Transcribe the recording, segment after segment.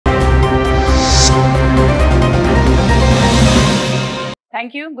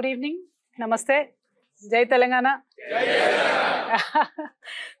Thank you. Good evening. Namaste. Jai Telangana.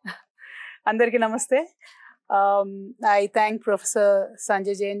 Andarki namaste. I thank Professor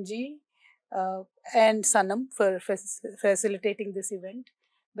Sanjay Jain ji and Sanam for facilitating this event.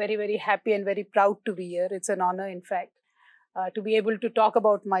 Very, very happy and very proud to be here. It's an honor, in fact, to be able to talk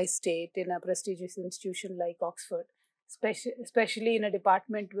about my state in a prestigious institution like Oxford, especially in a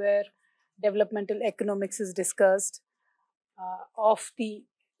department where developmental economics is discussed of the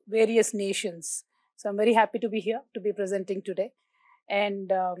various nations. So I'm very happy to be here, to be presenting today.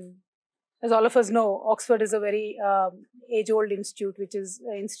 And as all of us know, Oxford is a very age-old institute, which is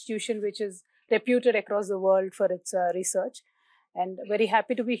an institution which is reputed across the world for its research. And very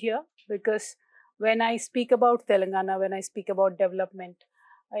happy to be here because when I speak about Telangana, when I speak about development,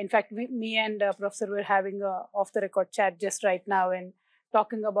 in fact, me and Professor were having a off-the-record chat just right now and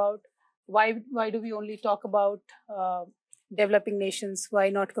talking about why do we only talk about developing nations, why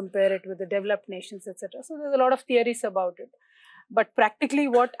not compare it with the developed nations, etc. So there's a lot of theories about it. But practically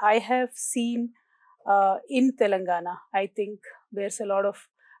what I have seen in Telangana, I think there's a lot of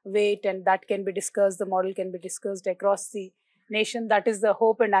weight and that can be discussed, the model can be discussed across the nation. That is the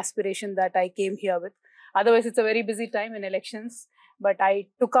hope and aspiration that I came here with. Otherwise, it's a very busy time in elections, but I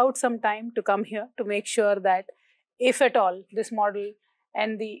took out some time to come here to make sure that if at all this model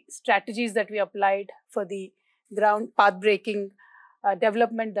and the strategies that we applied for the ground path-breaking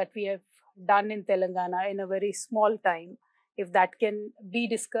development that we have done in Telangana in a very small time, if that can be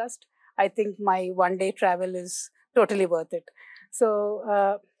discussed, I think my one-day travel is totally worth it.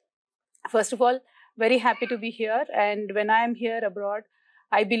 So first of all, very happy to be here. And when I am here abroad,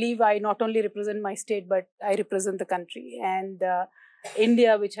 I believe I not only represent my state, but I represent the country. And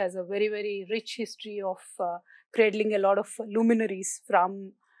India, which has a very, very rich history of cradling a lot of luminaries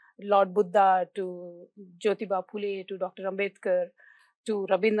from Lord Buddha to Jyotiba Phule to Dr. Ambedkar to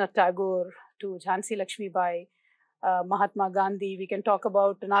Rabindranath Tagore to Jhansi Lakshmibai, Mahatma Gandhi. We can talk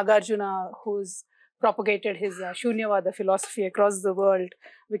about Nagarjuna, who's propagated his Shunyavada philosophy across the world.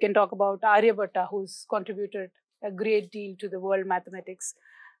 We can talk about Aryabhatta, who's contributed a great deal to the world mathematics.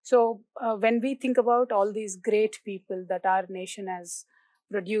 So when we think about all these great people that our nation has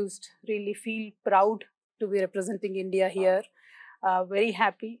produced, really feel proud to be representing India here. Very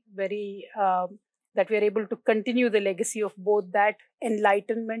happy, very that we are able to continue the legacy of both that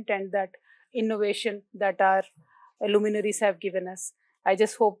enlightenment and that innovation that our luminaries have given us. I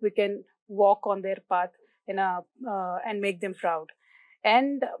just hope we can walk on their path and make them proud.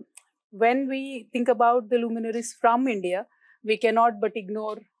 And when we think about the luminaries from India, we cannot but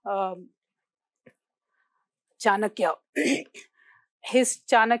ignore Chanakya.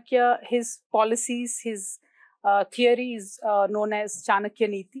 His policies, his theory is known as Chanakya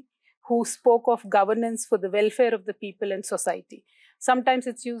Niti, who spoke of governance for the welfare of the people and society. Sometimes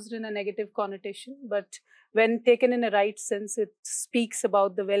it's used in a negative connotation, but when taken in a right sense, it speaks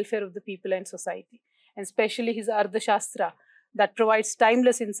about the welfare of the people and society, and especially his Ardhashastra that provides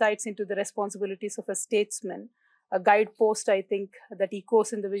timeless insights into the responsibilities of a statesman, a guidepost, I think, that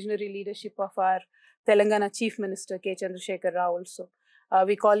echoes in the visionary leadership of our Telangana Chief Minister, K. Chandrasekhar Rao also.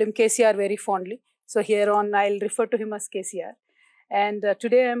 We call him KCR very fondly. So here on, I'll refer to him as KCR. And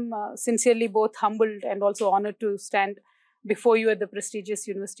today I'm sincerely both humbled and also honored to stand before you at the prestigious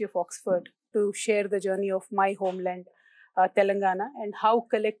University of Oxford to share the journey of my homeland, Telangana, and how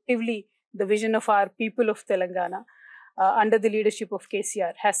collectively the vision of our people of Telangana, under the leadership of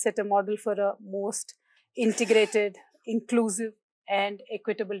KCR, has set a model for a most integrated, inclusive, and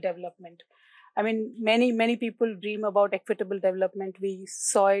equitable development. I mean, many people dream about equitable development. We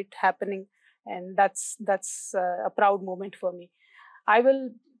saw it happening, and that's a proud moment for me. I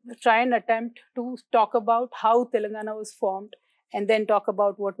will try and attempt to talk about how Telangana was formed and then talk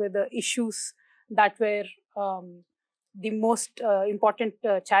about what were the issues that were the most important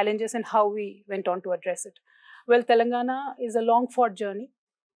challenges and how we went on to address it. Well, Telangana is a long-fought journey.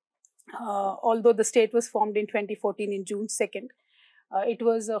 Although the state was formed in 2014 in June 2nd, it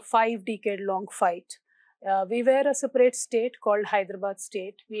was a 5-decade-long fight. We were a separate state called Hyderabad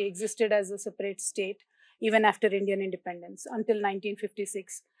state. We existed as a separate state even after Indian independence until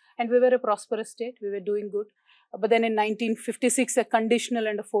 1956. And we were a prosperous state. We were doing good. But then in 1956, a conditional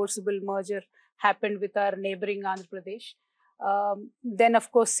and a forcible merger happened with our neighboring Andhra Pradesh. Then,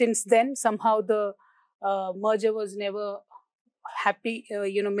 of course, since then, somehow the merger was never happy,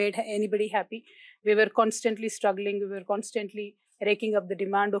 made anybody happy. We were constantly struggling. We were constantly raking up the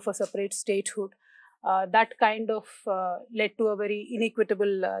demand of a separate statehood. That kind of led to a very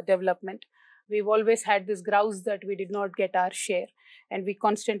inequitable development. We've always had this grouse that we did not get our share, and we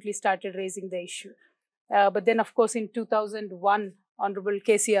constantly started raising the issue. But then, of course, in 2001, Honorable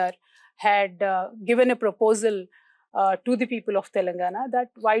KCR had given a proposal to the people of Telangana that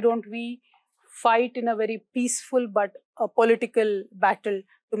why don't we fight in a very peaceful but a political battle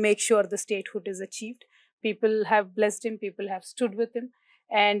to make sure the statehood is achieved. People have blessed him, people have stood with him,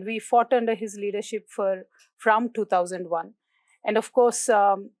 and we fought under his leadership from 2001. And of course,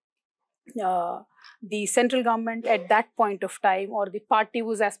 the central government at that point of time, or the party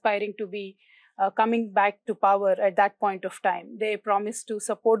was aspiring to be coming back to power at that point of time, they promised to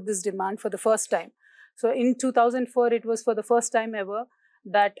support this demand for the first time. So in 2004, it was for the first time ever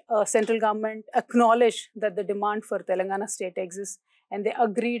that central government acknowledged that the demand for Telangana state exists, and they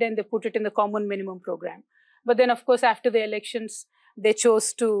agreed and they put it in the common minimum program. But then, of course, after the elections, they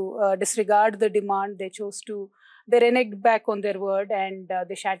chose to disregard the demand. They reneged back on their word, and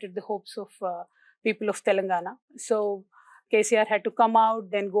they shattered the hopes of people of Telangana. So KCR had to come out,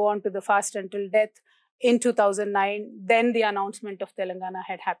 then go on to the fast until death in 2009. Then the announcement of Telangana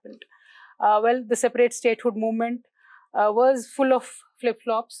had happened. Well, the separate statehood movement was full of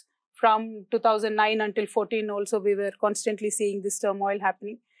flip-flops. From 2009 until 14 also, we were constantly seeing this turmoil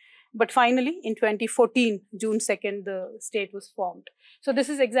happening. But finally, in 2014, June 2nd, the state was formed. So this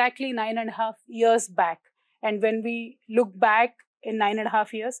is exactly 9.5 years back. And when we look back in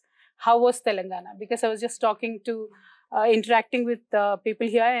 9.5 years, how was Telangana? Because I was just interacting with people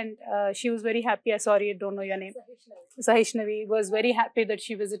here, and she was very happy. Sorry, I don't know your name. Sahishnavi was very happy that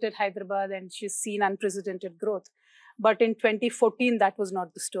she visited Hyderabad and she's seen unprecedented growth. But in 2014, that was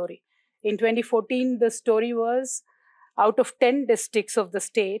not the story. In 2014, the story was out of 10 districts of the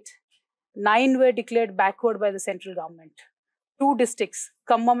state, 9 were declared backward by the central government. 2 districts,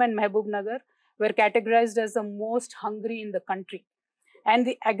 Khammam and Mehboob were categorized as the most hungry in the country. And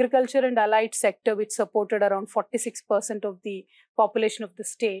the agriculture and allied sector, which supported around 46% of the population of the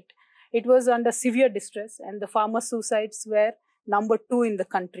state, it was under severe distress, and the farmer suicides were number 2 in the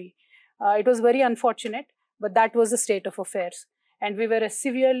country. It was very unfortunate, but that was the state of affairs. And we were a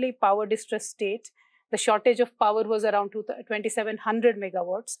severely power distressed state. The shortage of power was around 2,700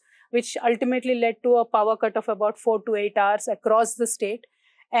 megawatts, which ultimately led to a power cut of about 4 to 8 hours across the state.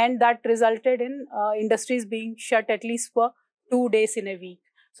 And that resulted in industries being shut at least for 2 days in a week,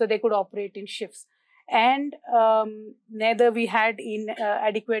 so they could operate in shifts. And neither we had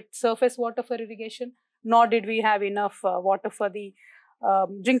adequate surface water for irrigation, nor did we have enough water for the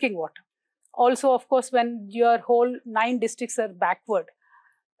drinking water. Also, of course, when your whole 9 districts are backward,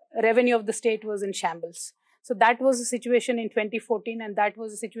 revenue of the state was in shambles. So that was the situation in 2014, and that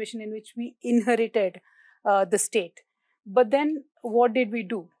was the situation in which we inherited the state. But then what did we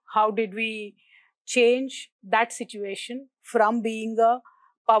do? How did we change that situation from being a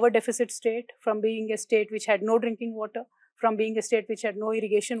power deficit state, from being a state which had no drinking water, from being a state which had no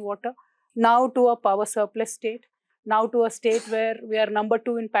irrigation water, now to a power surplus state, now to a state where we are number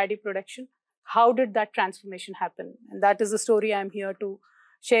 2 in paddy production? How did that transformation happen? And that is the story I'm here to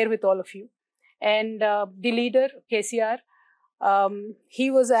share with all of you. And the leader, KCR, he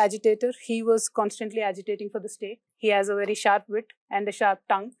was an agitator. He was constantly agitating for the state. He has a very sharp wit and a sharp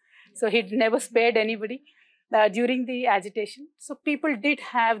tongue. So he never spared anybody during the agitation. So people did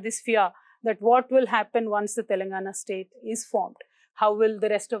have this fear that what will happen once the Telangana state is formed? How will the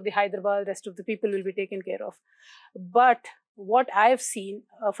rest of the Hyderabad, rest of the people will be taken care of? But what I have seen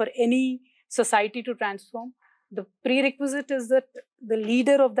for any society to transform, the prerequisite is that the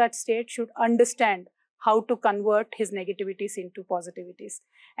leader of that state should understand how to convert his negativities into positivities.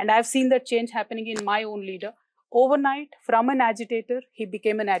 And I've seen that change happening in my own leader. Overnight, from an agitator, he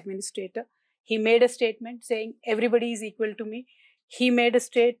became an administrator. He made a statement saying, everybody is equal to me.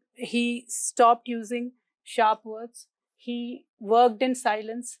 He stopped using sharp words. He worked in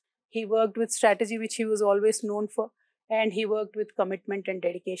silence. He worked with strategy, which he was always known for. And he worked with commitment and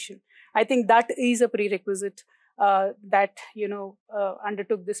dedication. I think that is a prerequisite that,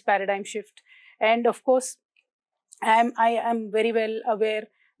 undertook this paradigm shift. And of course, I am very well aware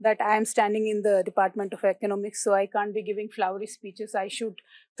that I am standing in the Department of Economics, so I can't be giving flowery speeches. I should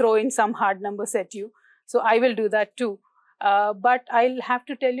throw in some hard numbers at you. So I will do that too. But I'll have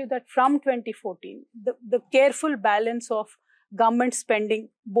to tell you that from 2014, the careful balance of government spending,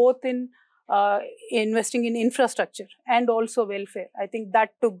 both in investing in infrastructure and also welfare, I think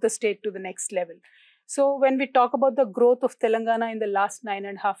that took the state to the next level. So when we talk about the growth of Telangana in the last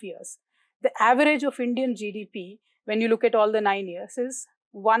 9.5 years, the average of Indian GDP, when you look at all the 9 years, is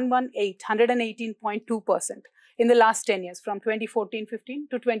 118.2% in the last 10 years, from 2014-15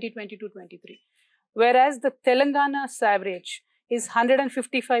 to 2022-23. Whereas the Telangana's average is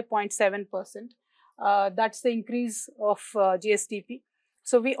 155.7%. That's the increase of GSDP.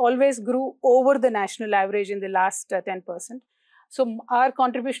 So we always grew over the national average in the last 10%. So our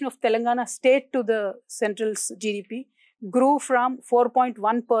contribution of Telangana state to the central's GDP grew from 4.1%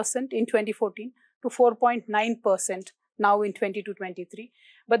 in 2014 to 4.9% now in 22-23.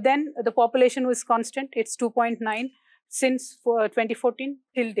 But then the population was constant. It's 2.9 since 2014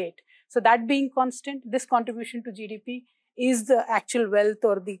 till date. So that being constant, this contribution to GDP is the actual wealth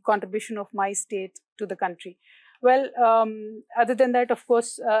or the contribution of my state to the country. Well, other than that, of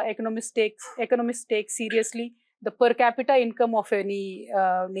course, economists take seriously the per capita income of any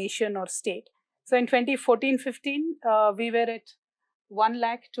nation or state. So in 2014-15, we were at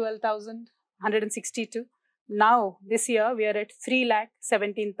 1,12,162. Now, this year, we are at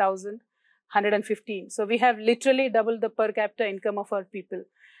 3,17,115. So we have literally doubled the per capita income of our people.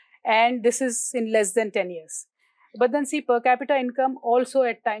 And this is in less than 10 years. But then see, per capita income also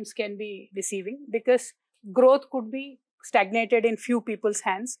at times can be deceiving, because growth could be stagnated in few people's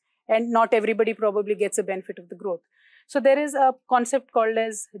hands and not everybody probably gets a benefit of the growth. So there is a concept called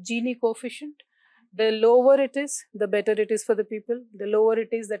as Gini coefficient. The lower it is, the better it is for the people. The lower it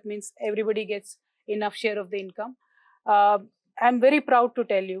is, that means everybody gets enough share of the income. I'm very proud to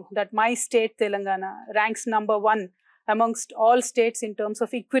tell you that my state, Telangana, ranks #1 amongst all states in terms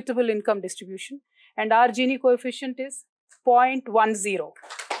of equitable income distribution. And our Gini coefficient is 0.10,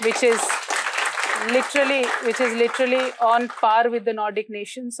 which is literally on par with the Nordic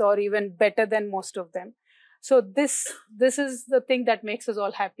nations, or even better than most of them. So this is the thing that makes us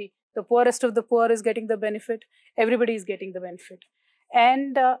all happy. The poorest of the poor is getting the benefit. Everybody is getting the benefit.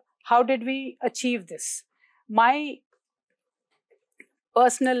 And how did we achieve this? My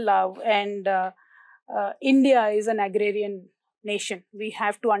personal love, and India is an agrarian nation. We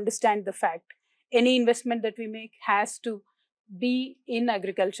have to understand the fact. Any investment that we make has to be in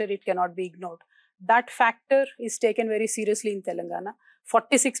agriculture. It cannot be ignored. That factor is taken very seriously in Telangana.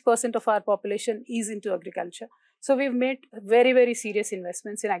 46% of our population is into agriculture. So we've made very, very serious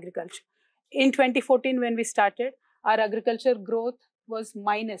investments in agriculture. In 2014, when we started, our agriculture growth was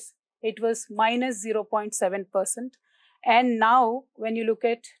minus. It was minus 0.7%. And now, when you look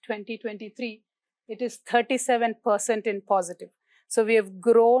at 2023, it is 37% in positive. So we have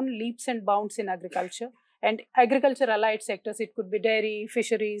grown leaps and bounds in agriculture. And agriculture allied sectors, it could be dairy,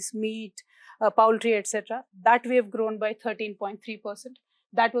 fisheries, meat, poultry, etc. That we have grown by 13.3%.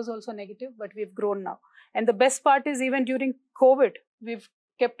 That was also negative, but we've grown now. And the best part is, even during COVID, we've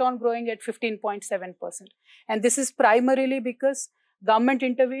kept on growing at 15.7%. And this is primarily because government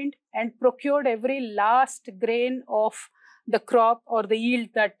intervened and procured every last grain of the crop or the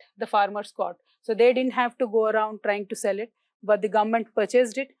yield that the farmers got. So they didn't have to go around trying to sell it, but the government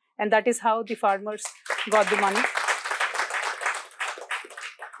purchased it, and that is how the farmers got the money.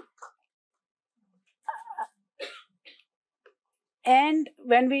 And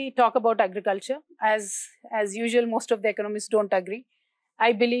when we talk about agriculture, as usual, most of the economists don't agree.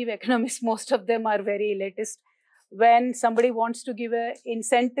 I believe economists, most of them are very elitist. When somebody wants to give an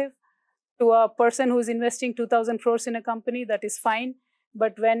incentive to a person who is investing 2,000 crores in a company, that is fine.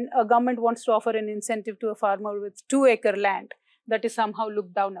 But when a government wants to offer an incentive to a farmer with 2-acre land, that is somehow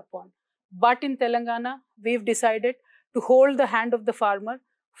looked down upon. But in Telangana, we've decided to hold the hand of the farmer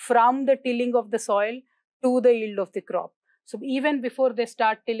from the tilling of the soil to the yield of the crop. So even before they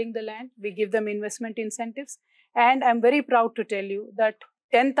start tilling the land, we give them investment incentives. And I'm very proud to tell you that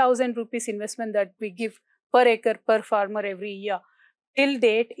 10,000 rupees investment that we give per acre per farmer every year, till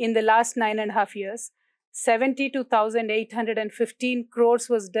date, in the last 9.5 years, 72,815 crores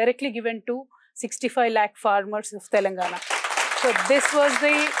was directly given to 65 lakh farmers of Telangana. So this was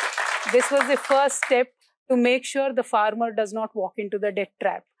the first step to make sure the farmer does not walk into the debt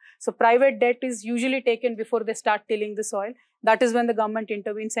trap. So private debt is usually taken before they start tilling the soil. That is when the government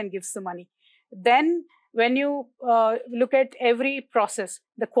intervenes and gives the money. Then when you look at every process,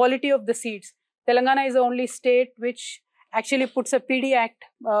 the quality of the seeds, Telangana is the only state which actually puts a PD Act,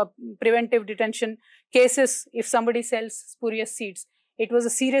 preventive detention cases if somebody sells spurious seeds. It was a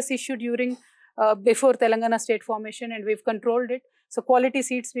serious issue during before Telangana state formation, and we've controlled it. So quality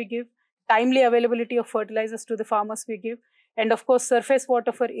seeds we give, timely availability of fertilizers to the farmers we give, and of course surface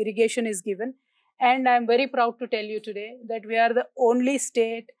water for irrigation is given. And I'm very proud to tell you today that we are the only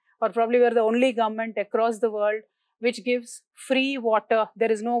state, or probably we are the only government across the world, which gives free water.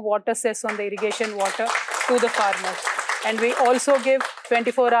 There is no water cess on the irrigation water to the farmers. And we also give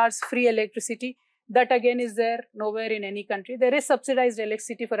 24 hours free electricity. That again is there nowhere in any country. There is subsidized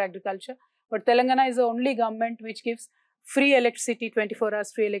electricity for agriculture, but Telangana is the only government which gives free electricity, 24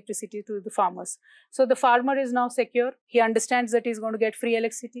 hours free electricity to the farmers. So the farmer is now secure. He understands that he's going to get free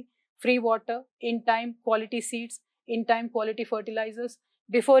electricity, free water, in time quality seeds, in time quality fertilizers.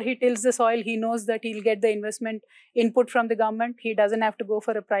 Before he tills the soil, he knows that he'll get the investment input from the government. He doesn't have to go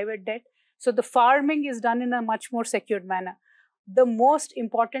for a private debt. So the farming is done in a much more secured manner. The most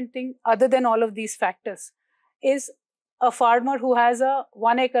important thing, other than all of these factors, is a farmer who has a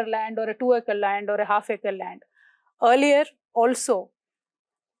 1 acre land or a 2 acre land or a half acre land. Earlier also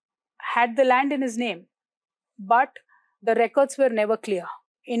had the land in his name, but the records were never clear.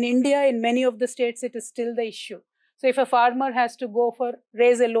 In India, in many of the states, it is still the issue. So if a farmer has to go for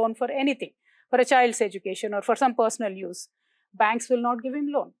raise a loan for anything, for a child's education or for some personal use, banks will not give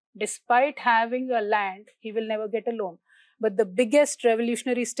him loan. Despite having a land, he will never get a loan. But the biggest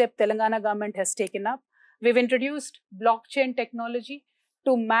revolutionary step Telangana government has taken up, we've introduced blockchain technology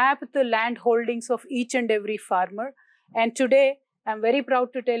to map the land holdings of each and every farmer. And today, I'm very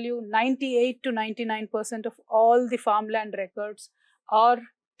proud to tell you, 98 to 99% of all the farmland records are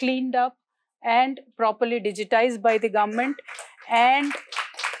cleaned up and properly digitized by the government. And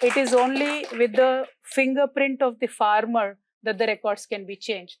it is only with the fingerprint of the farmer that the records can be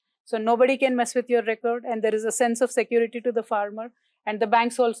changed. So nobody can mess with your record, and there is a sense of security to the farmer, and the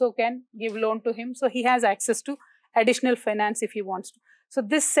banks also can give loan to him. So he has access to additional finance if he wants to. So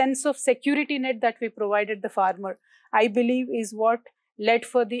this sense of security net that we provided the farmer, I believe, is what led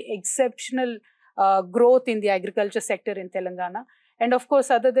for the exceptional growth in the agriculture sector in Telangana. And of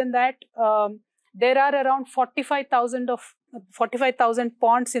course, other than that, there are around 45,000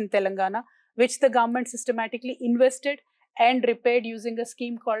 ponds in Telangana, which the government systematically invested and repaired using a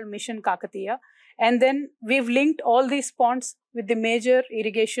scheme called Mission Kakatiya. And then we've linked all these ponds with the major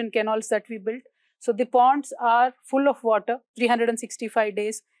irrigation canals that we built. So the ponds are full of water 365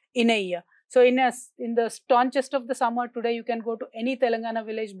 days in a year. So in the staunchest of the summer today, you can go to any Telangana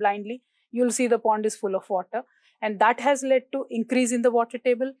village blindly. You'll see the pond is full of water. And that has led to increase in the water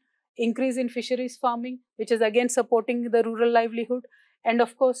table, increase in fisheries farming, which is again supporting the rural livelihood. And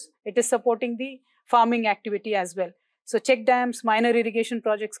of course, it is supporting the farming activity as well. So check dams, minor irrigation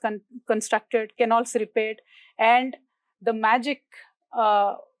projects constructed, canals repaired. And the magic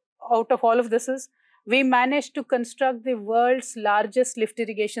out of all of this is we managed to construct the world's largest lift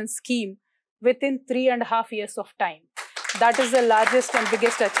irrigation scheme within 3.5 years of time. That is the largest and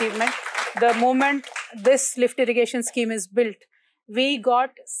biggest achievement. The moment this lift irrigation scheme is built, we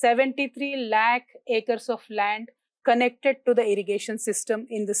got 73 lakh acres of land connected to the irrigation system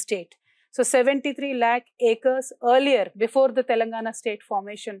in the state. So 73 lakh acres earlier, before the Telangana state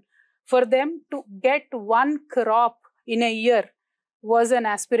formation, for them to get one crop in a year was an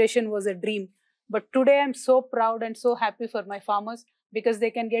aspiration, was a dream. But today I'm so proud and so happy for my farmers because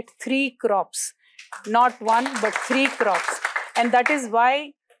they can get 3 crops, not 1, but 3 crops. And that is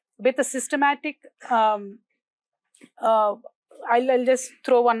why with a systematic, I'll just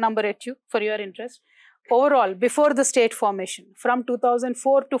throw one number at you for your interest. Overall, before the state formation, from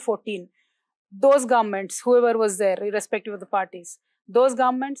 2004 to 14, those governments, whoever was there, irrespective of the parties, those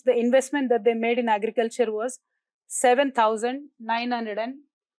governments, the investment that they made in agriculture was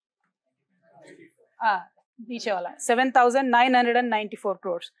 7,994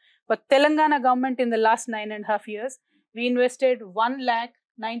 crores. But Telangana government in the last 9.5 years, we invested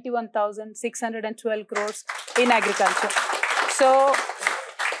 1,91,612 crores in agriculture. So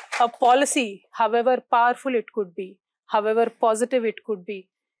a policy, however powerful it could be, however positive it could be,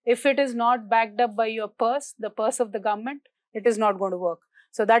 if it is not backed up by your purse, the purse of the government, it is not going to work.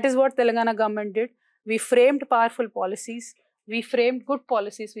 So that is what Telangana government did. We framed powerful policies. We framed good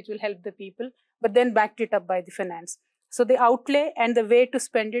policies which will help the people, but then backed it up by the finance. So the outlay and the way to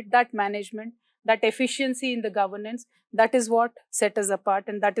spend it, that management, that efficiency in the governance, that is what set us apart,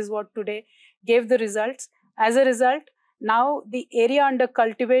 and that is what today gave the results. As a result, now the area under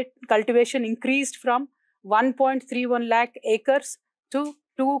cultivation increased from 1.31 lakh acres to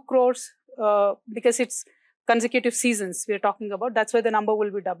 2 crores because it's consecutive seasons we're talking about. That's why the number will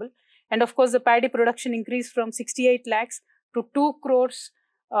be double. And of course, the paddy production increased from 68 lakhs to 2 crores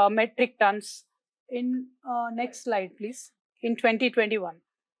metric tons in next slide, please, in 2021.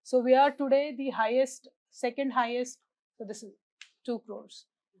 So we are today the highest, second highest, so this is 2 crores.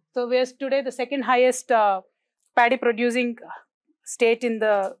 So we are today the second highest paddy producing state in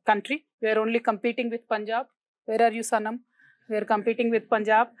the country. We are only competing with Punjab. Where are you, Sanam? We are competing with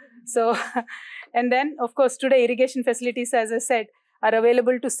Punjab. So, and then of course today irrigation facilities, as I said, are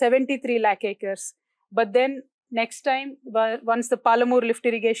available to 73 lakh acres. But then next time, once the Palamur lift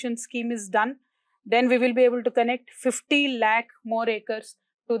irrigation scheme is done, then we will be able to connect 50 lakh more acres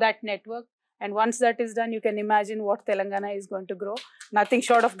to that network. And once that is done, you can imagine what Telangana is going to grow, nothing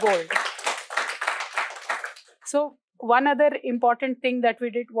short of gold. So one other important thing that we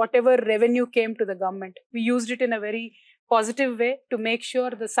did, whatever revenue came to the government, we used it in a very positive way to make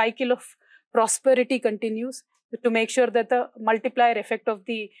sure the cycle of prosperity continues, to make sure that the multiplier effect of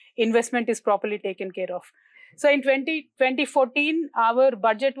the investment is properly taken care of. So in 2014, our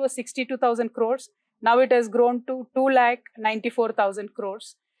budget was 62,000 crores. Now it has grown to 2,94,000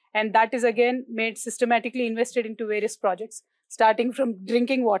 crores. And that is again made systematically invested into various projects, starting from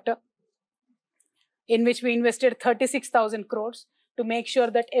drinking water, in which we invested 36,000 crores to make sure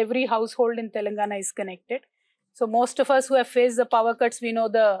that every household in Telangana is connected. So most of us who have faced the power cuts, we know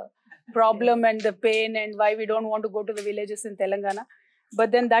the problem and the pain and why we don't want to go to the villages in Telangana.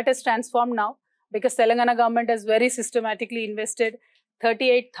 But then that has transformed now, because Telangana government has very systematically invested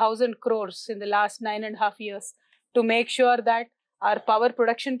 38,000 crores in the last 9.5 years to make sure that our power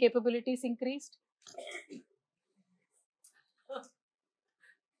production capabilities increased.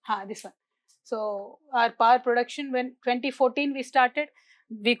 This one. So our power production, when 2014 we started,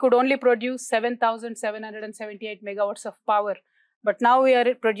 we could only produce 7,778 megawatts of power. But now we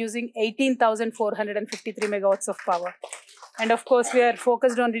are producing 18,453 megawatts of power. And of course, we are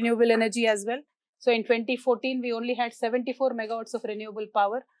focused on renewable energy as well. So in 2014, we only had 74 megawatts of renewable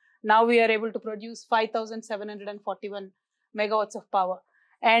power. Now we are able to produce 5,741 megawatts of power.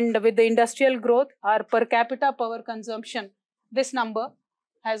 And with the industrial growth, our per capita power consumption, this number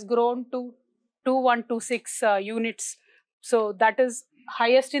has grown to 2126 units. So that is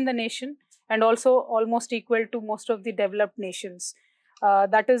highest in the nation and also almost equal to most of the developed nations.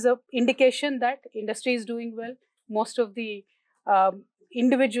 That is an indication that industry is doing well. Most of the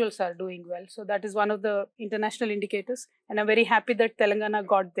individuals are doing well. So that is one of the international indicators. And I'm very happy that Telangana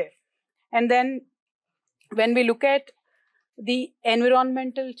got there. And then when we look at the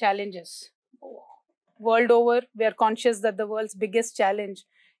environmental challenges, world over, we are conscious that the world's biggest challenge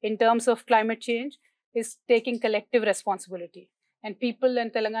in terms of climate change is taking collective responsibility. And people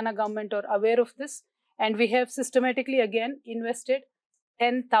and Telangana government are aware of this. And we have systematically again invested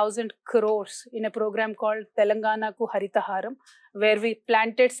 10,000 crores in a program called Telangana Ku Haritaharam, where we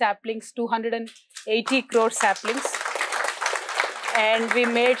planted saplings, 280 crore saplings. And we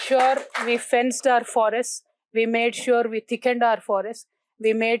made sure we fenced our forests. We made sure we thickened our forests.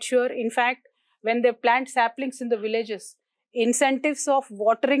 We made sure, in fact, when they plant saplings in the villages, incentives of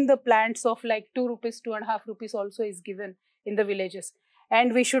watering the plants of like 2 rupees, 2.5 rupees also is given in the villages.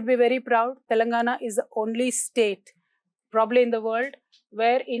 And we should be very proud. Telangana is the only state, probably in the world,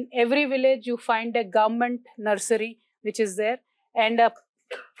 where in every village you find a government nursery which is there and a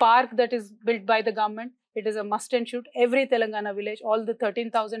park that is built by the government. It is a must and should. Every Telangana village, all the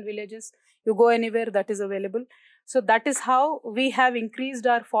 13,000 villages, you go anywhere, that is available. So that is how we have increased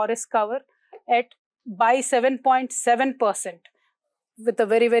our forest cover by 7.7% with a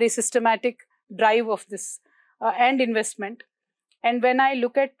very, very systematic drive of this and investment. And when I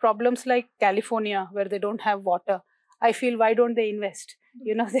look at problems like California, where they don't have water, I feel, why don't they invest?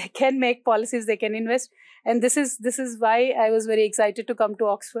 You know, they can make policies, they can invest. And this is why I was very excited to come to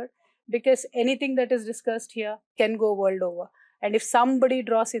Oxford, because anything that is discussed here can go world over. And if somebody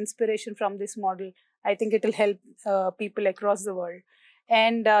draws inspiration from this model, I think it will help people across the world.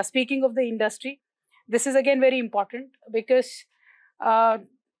 And speaking of the industry, this is again very important, because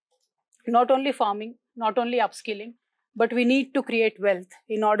not only farming, not only upskilling, but we need to create wealth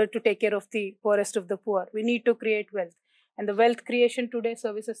in order to take care of the poorest of the poor. We need to create wealth. And the wealth creation today,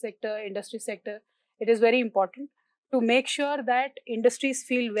 services sector, industry sector, it is very important to make sure that industries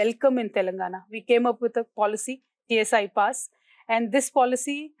feel welcome in Telangana. We came up with a policy, TSI Pass, and this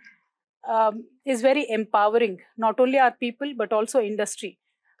policy is very empowering, not only our people, but also industry.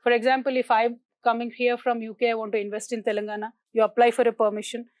 For example, if I'm coming here from UK, I want to invest in Telangana, you apply for a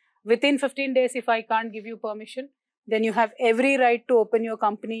permission. Within 15 days, if I can't give you permission, then you have every right to open your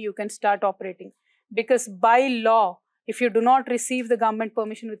company, you can start operating. Because by law, if you do not receive the government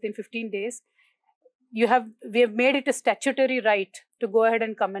permission within 15 days, we have made it a statutory right to go ahead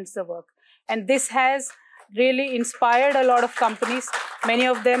and commence the work. And this has really inspired a lot of companies. Many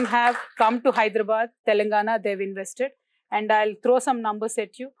of them have come to Hyderabad, Telangana, they've invested. And I'll throw some numbers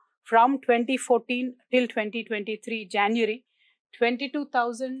at you. From 2014 till 2023, January,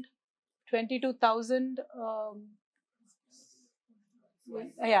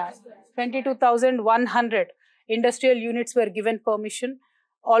 22,100 industrial units were given permission.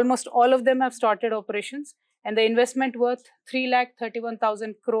 Almost all of them have started operations, and the investment worth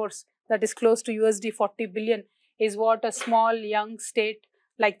 3,31,000 crores, that is close to USD 40 billion, is what a small young state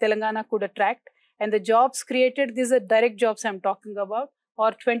like Telangana could attract. And the jobs created, these are direct jobs I'm talking about,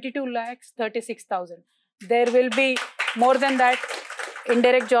 or 22,36,000. There will be more than that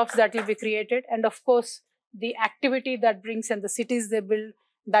indirect jobs that will be created. And of course, the activity that brings and the cities they build,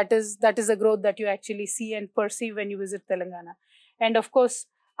 That is the growth that you actually see and perceive when you visit Telangana. And of course,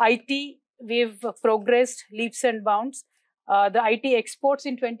 IT, we've progressed leaps and bounds. The IT exports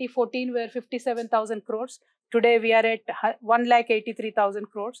in 2014 were 57,000 crores. Today we are at 1,83,000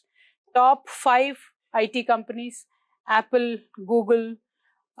 crores. Top 5 IT companies, Apple, Google,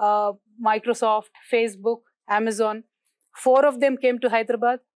 Microsoft, Facebook, Amazon, 4 of them came to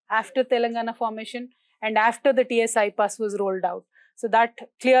Hyderabad after Telangana formation and after the TSI pass was rolled out. So that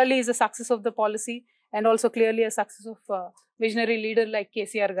clearly is a success of the policy and also clearly a success of a visionary leader like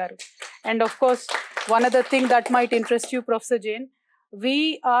KCR Garu. And of course, one other thing that might interest you, Professor Jain,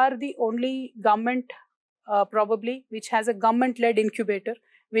 we are the only government probably which has a government-led incubator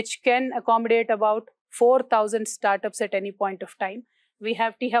which can accommodate about 4,000 startups at any point of time. We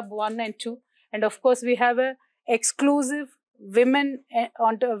have T-Hub 1 and 2, and of course we have a exclusive women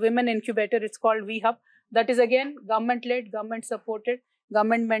incubator. It's called V-Hub. That is again government-led, government-supported,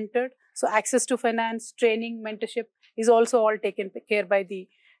 government-mentored. So access to finance, training, mentorship is also all taken care by the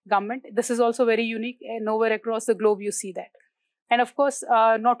government. This is also very unique, and nowhere across the globe you see that. And of course,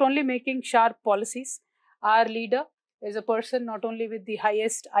 not only making sharp policies, our leader is a person not only with the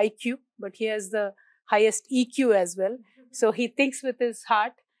highest IQ, but he has the highest EQ as well. So he thinks with his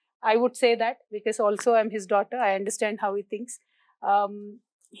heart. I would say that because also I'm his daughter, I understand how he thinks.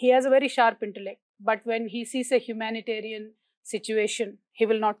 He has a very sharp intellect, but when he sees a humanitarian situation, he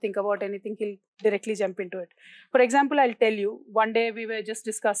will not think about anything, he'll directly jump into it. For example, I'll tell you, one day we were just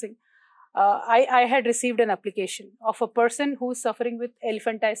discussing, I had received an application of a person who's suffering with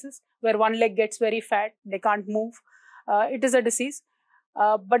elephantiasis, where one leg gets very fat, they can't move. It is a disease,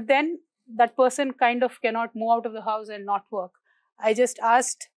 but then that person kind of cannot move out of the house and not work. I just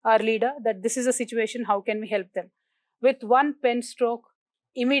asked our leader that this is a situation, how can we help them? With one pen stroke,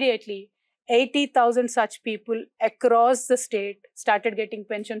 immediately 80,000 such people across the state started getting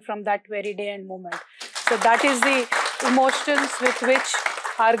pension from that very day and moment. So that is the emotions with which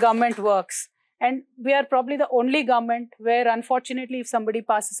our government works. And we are probably the only government where, unfortunately, if somebody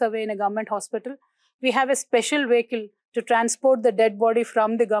passes away in a government hospital, we have a special vehicle to transport the dead body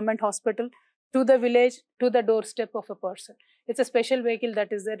from the government hospital to the village, to the doorstep of a person. It's a special vehicle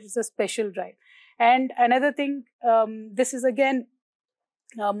that is there. It's a special drive. And another thing, this is again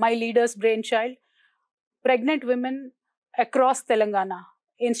my leader's brainchild. Pregnant women across Telangana,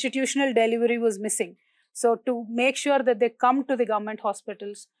 institutional delivery was missing. So to make sure that they come to the government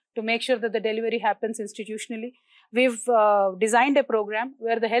hospitals, to make sure that the delivery happens institutionally, we've designed a program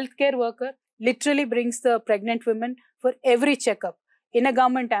where the healthcare worker literally brings the pregnant women for every checkup in a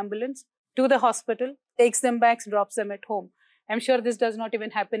government ambulance to the hospital, takes them back, drops them at home. I'm sure this does not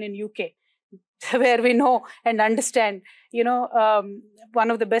even happen in UK, where we know and understand, one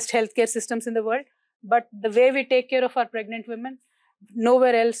of the best healthcare systems in the world. But the way we take care of our pregnant women,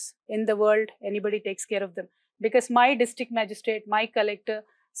 nowhere else in the world anybody takes care of them. Because my district magistrate, my collector,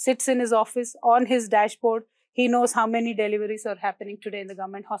 sits in his office on his dashboard. He knows how many deliveries are happening today in the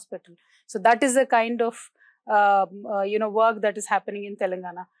government hospital. So that is the kind of work that is happening in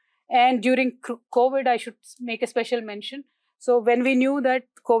Telangana. And during COVID, I should make a special mention. So when we knew that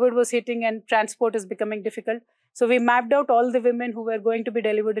COVID was hitting and transport is becoming difficult, so we mapped out all the women who were going to be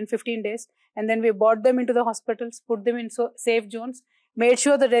delivered in 15 days. And then we brought them into the hospitals, put them in safe zones, made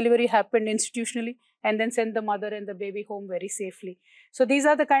sure the delivery happened institutionally, and then sent the mother and the baby home very safely. So these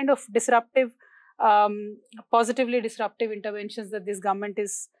are the kind of disruptive, positively disruptive interventions that this government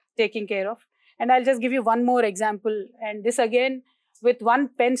is taking care of. And I'll just give you one more example. And this again, with one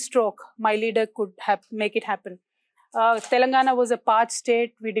pen stroke, my leader could make it happen. Telangana was a parched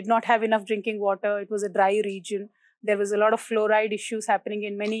state. We did not have enough drinking water. It was a dry region. There was a lot of fluoride issues happening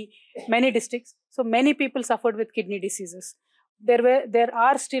in many districts. So many people suffered with kidney diseases. There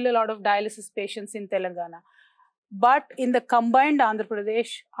are still a lot of dialysis patients in Telangana. But in the combined Andhra Pradesh,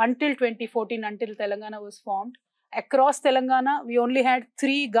 until 2014, until Telangana was formed, across Telangana, we only had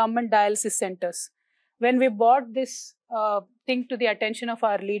 3 government dialysis centers. When we brought this thing to the attention of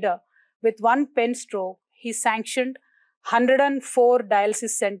our leader, with one pen stroke, he sanctioned 104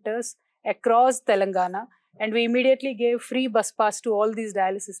 dialysis centers across Telangana, and we immediately gave free bus pass to all these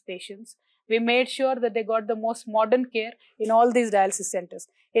dialysis patients. We made sure that they got the most modern care in all these dialysis centers.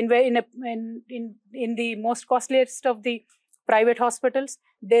 In the most costliest of the private hospitals,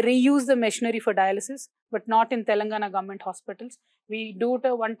 they reuse the machinery for dialysis, but not in Telangana government hospitals. We do it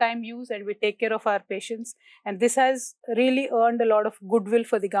a one-time use and we take care of our patients. And this has really earned a lot of goodwill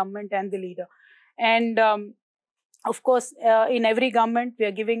for the government and the leader. And of course, in every government, we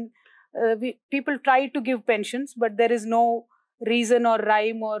are giving, people try to give pensions, but there is no reason or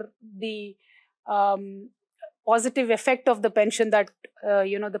rhyme or the positive effect of the pension that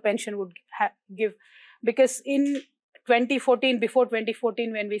the pension would give. Because in 2014, before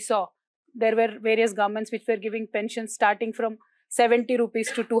 2014, when we saw, there were various governments which were giving pensions starting from 70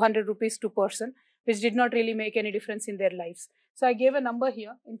 rupees to 200 rupees to person, which did not really make any difference in their lives. So I gave a number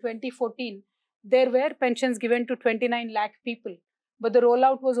here. In 2014, there were pensions given to 29 lakh people, but the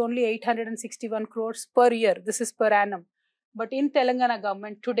rollout was only 861 crores per year. This is per annum. But in Telangana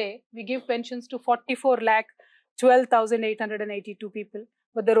government today, we give pensions to 44 lakh 12,882 people,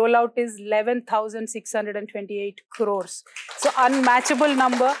 but the rollout is 11,628 crores. So unmatchable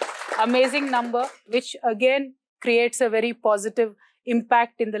number, amazing number, which again creates a very positive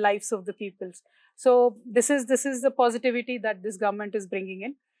impact in the lives of the peoples. So this is the positivity that this government is bringing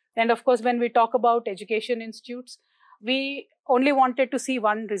in. And of course, when we talk about education institutes, we only wanted to see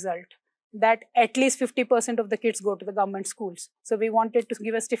one result, that at least 50% of the kids go to the government schools. So we wanted to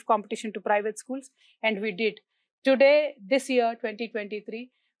give a stiff competition to private schools, and we did. Today, this year, 2023,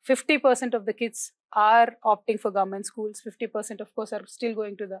 50% of the kids are opting for government schools. 50% of course are still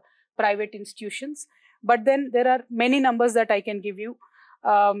going to the private institutions. But then there are many numbers that I can give you.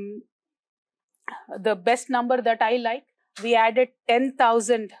 The best number that I like, we added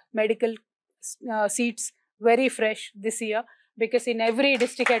 10,000 medical seats, very fresh this year, because in every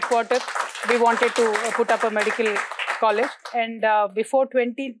district headquarters, we wanted to put up a medical college. And before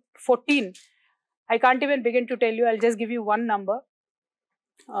 2014, I can't even begin to tell you, I'll just give you one number.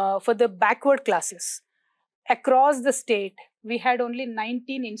 For the backward classes, across the state, we had only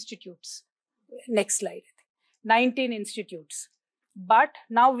 19 institutes. Next slide. 19 institutes. But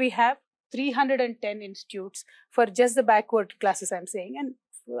now we have 310 institutes for just the backward classes, I'm saying, and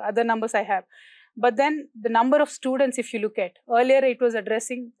other numbers I have. But then the number of students, if you look at, earlier it was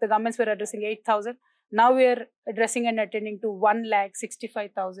addressing, the governments were addressing 8,000. Now we are addressing and attending to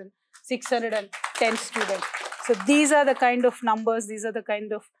 1,65,610 students. So these are the kind of numbers, these are the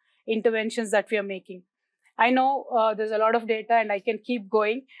kind of interventions that we are making. I know there's a lot of data and I can keep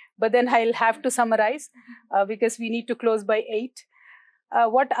going, but then I'll have to summarize because we need to close by 8.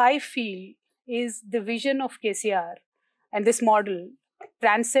 What I feel is the vision of KCR and this model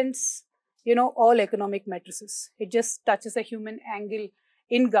transcends, all economic matrices. It just touches a human angle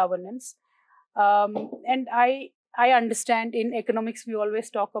in governance. And I understand in economics, we always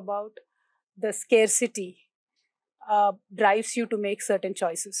talk about the scarcity drives you to make certain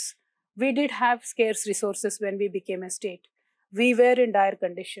choices. We did have scarce resources when we became a state. We were in dire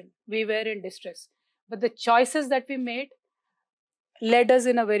condition. We were in distress. But the choices that we made led us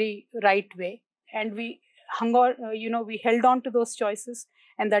in a very right way. And we hung on, we held on to those choices.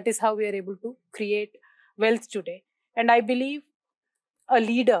 And that is how we are able to create wealth today. And I believe a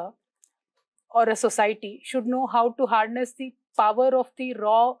leader or a society should know how to harness the power of the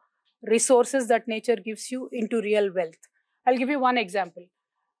raw resources that nature gives you into real wealth. I'll give you one example.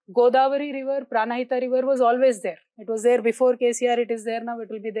 Godavari River, Pranahita River was always there. It was there before KCR, it is there now, it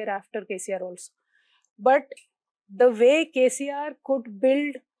will be there after KCR also. But the way KCR could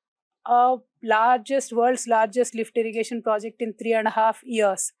build a world's largest lift irrigation project in 3.5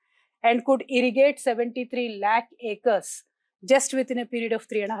 years and could irrigate 73 lakh acres just within a period of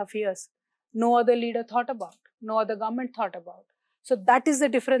 3.5 years, no other leader thought about, no other government thought about. So that is the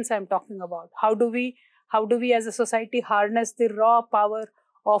difference I'm talking about. How do we as a society harness the raw power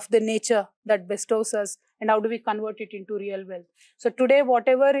of the nature that bestows us, and how do we convert it into real wealth? So today,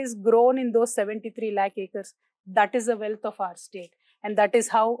 whatever is grown in those 73 lakh acres, that is the wealth of our state. And that is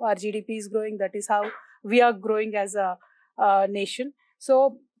how our GDP is growing. That is how we are growing as a nation.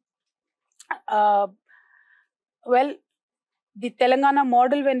 So, well, the Telangana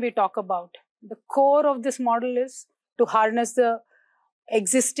model, when we talk about, the core of this model is to harness the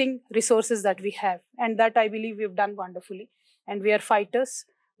existing resources that we have. And that I believe we've done wonderfully. And we are fighters.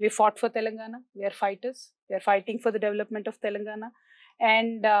 We fought for Telangana. We are fighters. We are fighting for the development of Telangana.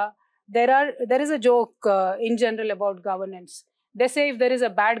 And there is a joke in general about governance. They say if there is a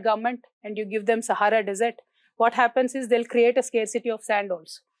bad government and you give them Sahara Desert, what happens is they'll create a scarcity of sand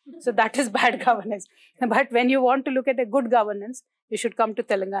also. So that is bad governance. But when you want to look at a good governance, you should come to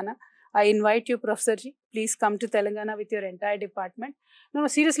Telangana. I invite you, Professor Ji, please come to Telangana with your entire department. No,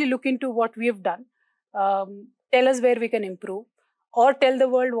 seriously look into what we have done. Tell us where we can improve, or tell the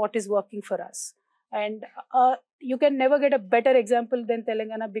world what is working for us. And you can never get a better example than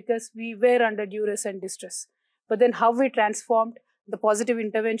Telangana, because we were under duress and distress. But then how we transformed, the positive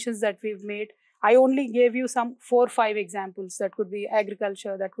interventions that we've made. I only gave you some 4 or 5 examples. That could be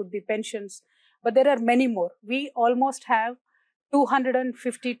agriculture, that could be pensions, but there are many more. We almost have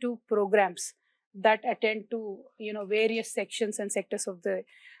 252 programs that attend to various sections and sectors of the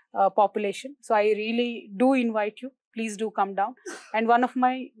population. So I really do invite you. Please do come down. And one of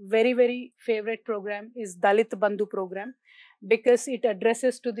my very, very favorite program is Dalit Bandhu program, because it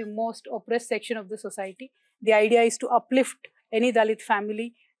addresses to the most oppressed section of the society. The idea is to uplift any Dalit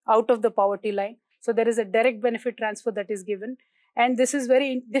family out of the poverty line. So there is a direct benefit transfer that is given. And this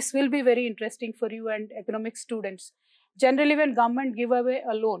will be very interesting for you and economic students. Generally, when government give away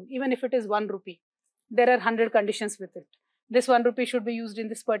a loan, even if it is 1 rupee, there are 100 conditions with it. This 1 rupee should be used in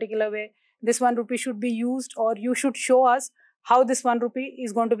this particular way. This 1 rupee should be used, or you should show us how this 1 rupee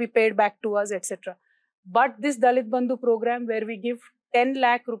is going to be paid back to us, etc. But this Dalit Bandhu program, where we give 10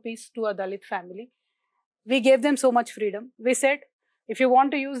 lakh rupees to a Dalit family, we gave them so much freedom. We said, if you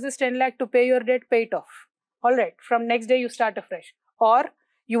want to use this 10 lakh to pay your debt, pay it off. All right, from next day you start afresh. Or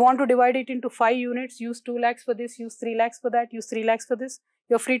you want to divide it into 5 units, use 2 lakhs for this, use 3 lakhs for that, use 3 lakhs for this,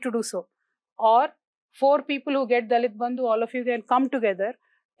 you're free to do so. Or 4 people who get Dalit Bandhu, all of you can come together,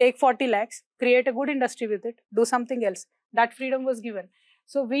 take 40 lakhs, create a good industry with it, do something else. That freedom was given.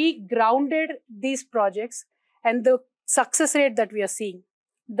 So we grounded these projects, and the success rate that we are seeing,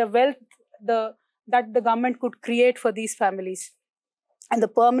 the wealth that the government could create for these families, and the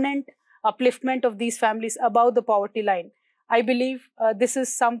permanent upliftment of these families above the poverty line. I believe this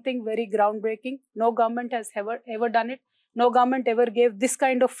is something very groundbreaking. No government has ever done it. No government ever gave this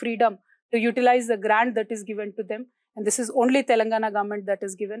kind of freedom to utilize the grant that is given to them. And this is only Telangana government that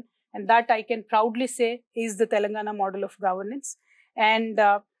is given. And that I can proudly say is the Telangana model of governance. And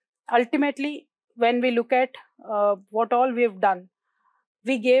ultimately, when we look at what all we have done,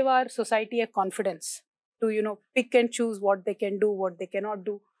 we gave our society a confidence to, pick and choose what they can do, what they cannot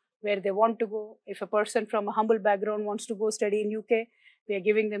do, where they want to go. If a person from a humble background wants to go study in UK, we are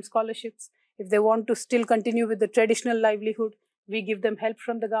giving them scholarships. If they want to still continue with the traditional livelihood, we give them help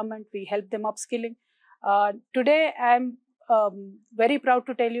from the government. We help them upskilling. Today, I'm very proud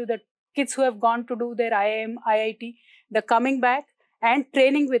to tell you that kids who have gone to do their IIM, IIT, they're coming back and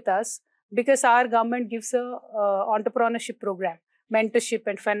training with us, because our government gives a entrepreneurship program, mentorship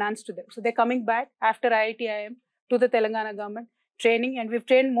and finance to them. So they're coming back after IIT, IIM to the Telangana government, training, and we've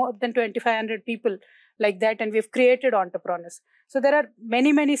trained more than 2,500 people like that, and we've created entrepreneurs. So there are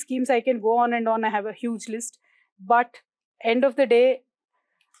many, many schemes. I can go on and on. I have a huge list. But end of the day,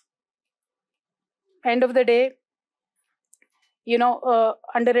 under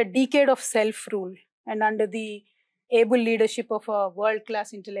a decade of self-rule and under the able leadership of a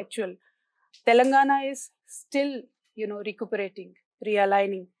world-class intellectual, Telangana is still, recuperating,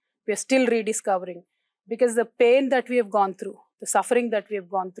 realigning. We are still rediscovering, because the pain that we have gone through, the suffering that we have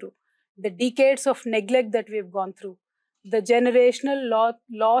gone through, the decades of neglect that we have gone through, the generational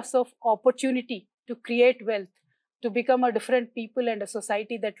loss of opportunity to create wealth, to become a different people and a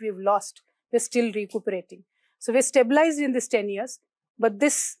society that we have lost, we're still recuperating. So we're stabilized in this 10 years, but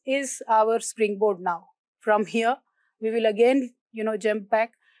this is our springboard now. From here, we will again, jump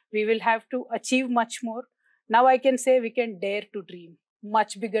back. We will have to achieve much more. Now I can say we can dare to dream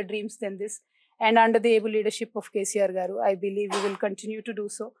much bigger dreams than this. And under the able leadership of KCR Garu, I believe we will continue to do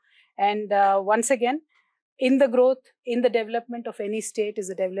so. And once again, in the growth, in the development of any state is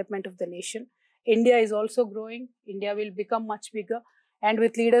the development of the nation. India is also growing. India will become much bigger. And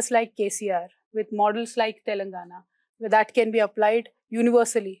with leaders like KCR, with models like Telangana, that can be applied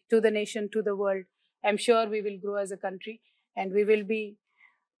universally to the nation, to the world, I'm sure we will grow as a country, and we will be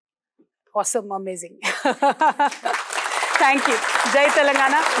awesome, amazing. Thank you. Jai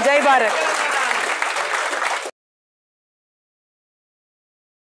Telangana, Jai Bharat.